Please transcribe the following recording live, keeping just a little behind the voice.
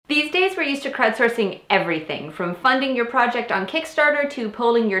used to crowdsourcing everything, from funding your project on Kickstarter to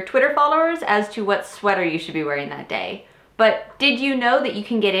polling your Twitter followers as to what sweater you should be wearing that day. But did you know that you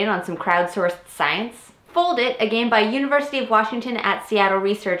can get in on some crowdsourced science? Foldit, a game by University of Washington at Seattle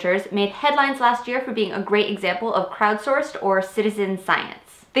researchers, made headlines last year for being a great example of crowdsourced or citizen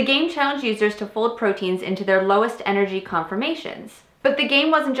science. The game challenged users to fold proteins into their lowest energy conformations. But the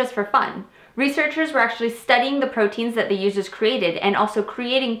game wasn't just for fun. Researchers were actually studying the proteins that the users created and also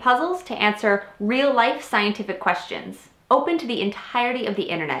creating puzzles to answer real-life scientific questions. Open to the entirety of the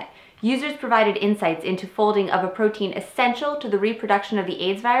internet, users provided insights into folding of a protein essential to the reproduction of the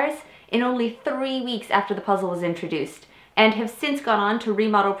AIDS virus in only 3 weeks after the puzzle was introduced, and have since gone on to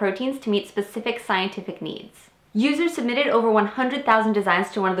remodel proteins to meet specific scientific needs. Users submitted over 100,000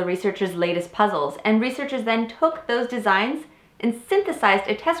 designs to one of the researchers' latest puzzles, and researchers then took those designs and synthesized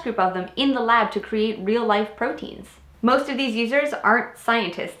a test group of them in the lab to create real-life proteins. Most of these users aren't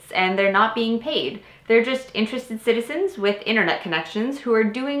scientists, and they're not being paid. They're just interested citizens with internet connections who are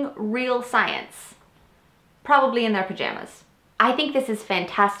doing real science. Probably in their pajamas. I think this is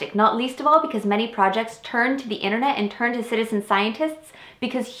fantastic, not least of all because many projects turn to the internet and turn to citizen scientists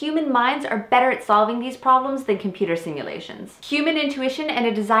because human minds are better at solving these problems than computer simulations. Human intuition and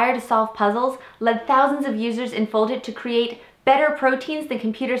a desire to solve puzzles led thousands of users in Foldit to create better proteins than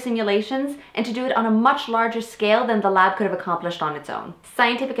computer simulations, and to do it on a much larger scale than the lab could have accomplished on its own.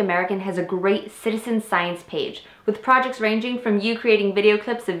 Scientific American has a great citizen science page, with projects ranging from you creating video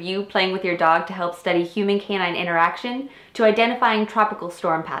clips of you playing with your dog to help study human-canine interaction, to identifying tropical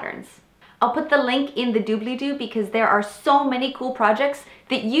storm patterns. I'll put the link in the doobly-doo because there are so many cool projects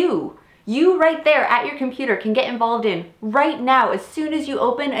that you right there at your computer can get involved in right now as soon as you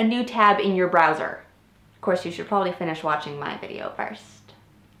open a new tab in your browser. Of course, you should probably finish watching my video first.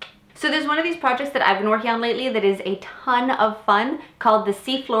 So there's one of these projects that I've been working on lately that is a ton of fun called the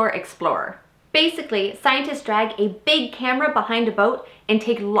Seafloor Explorer. Basically, scientists drag a big camera behind a boat and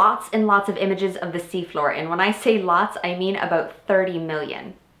take lots and lots of images of the seafloor. And when I say lots, I mean about 30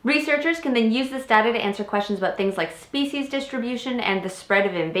 million. Researchers can then use this data to answer questions about things like species distribution and the spread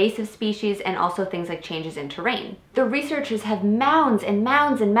of invasive species, and also things like changes in terrain. The researchers have mounds and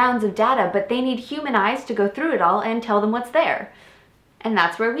mounds and mounds of data, but they need human eyes to go through it all and tell them what's there. And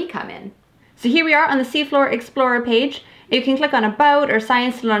that's where we come in. So here we are on the Seafloor Explorer page. You can click on About or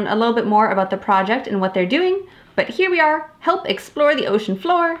Science to learn a little bit more about the project and what they're doing. But here we are, Help Explore the Ocean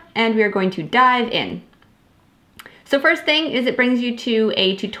Floor, and we are going to dive in. So first thing is it brings you to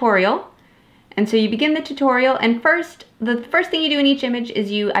a tutorial. And so you begin the tutorial, and the first thing you do in each image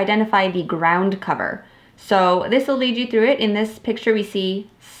is you identify the ground cover. So this will lead you through it. In this picture we see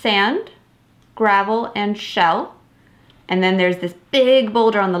sand, gravel, and shell. And then there's this big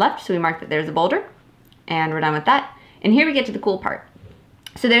boulder on the left, so we mark that there's a boulder. And we're done with that. And here we get to the cool part.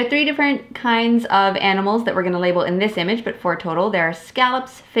 So there are 3 different kinds of animals that we're going to label in this image, but 4 total. There are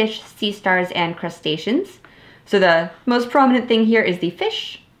scallops, fish, sea stars, and crustaceans. So the most prominent thing here is the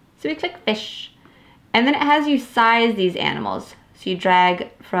fish. So we click fish. And then it has you size these animals. So you drag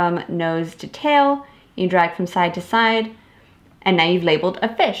from nose to tail, you drag from side to side, and now you've labeled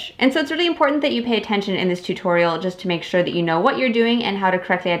a fish. And so it's really important that you pay attention in this tutorial just to make sure that you know what you're doing and how to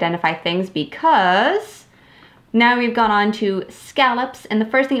correctly identify things, because now we've gone on to scallops, and the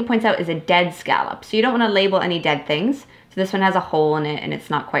first thing it points out is a dead scallop. So you don't want to label any dead things. So this one has a hole in it and it's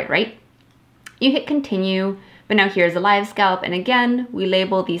not quite right. You hit continue. But now here's a live scallop, and again, we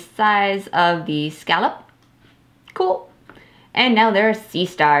label the size of the scallop. Cool. And now there are sea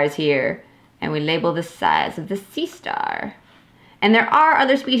stars here, and we label the size of the sea star. And there are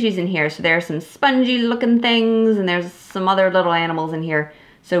other species in here, so there are some spongy looking things, and there's some other little animals in here.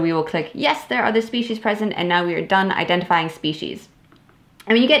 So we will click, yes, there are other species present, and now we are done identifying species.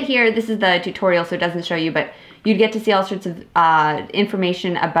 And when you get here, this is the tutorial, so it doesn't show you, but you'd get to see all sorts of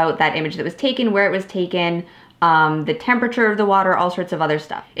information about that image that was taken, where it was taken, the temperature of the water, all sorts of other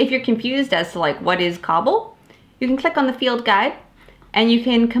stuff. If you're confused as to like what is cobble, you can click on the field guide and you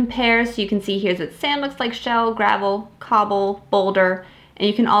can compare. So you can see here's what sand looks like, shell, gravel, cobble, boulder, and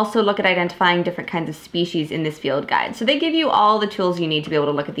you can also look at identifying different kinds of species in this field guide. So they give you all the tools you need to be able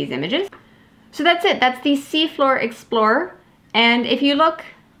to look at these images. So that's it, that's the Seafloor Explorer. And if you look,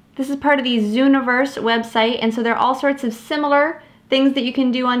 this is part of the Zooniverse website, and so there are all sorts of similar things that you can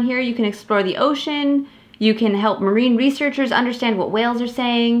do on here. You can explore the ocean. You can help marine researchers understand what whales are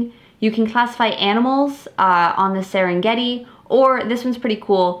saying. You can classify animals on the Serengeti, or this one's pretty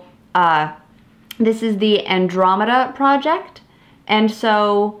cool. This is the Andromeda Project, and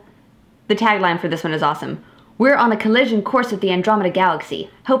so the tagline for this one is awesome. We're on a collision course with the Andromeda Galaxy.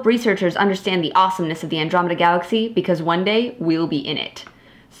 Help researchers understand the awesomeness of the Andromeda Galaxy because one day we'll be in it.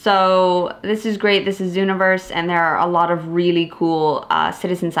 So this is great. This is Zooniverse, and there are a lot of really cool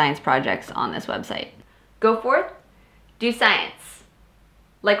citizen science projects on this website. Go forth, do science.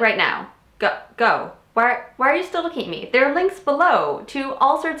 Like right now. Go. Why are you still looking at me? There are links below to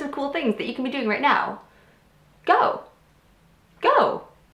all sorts of cool things that you can be doing right now. Go.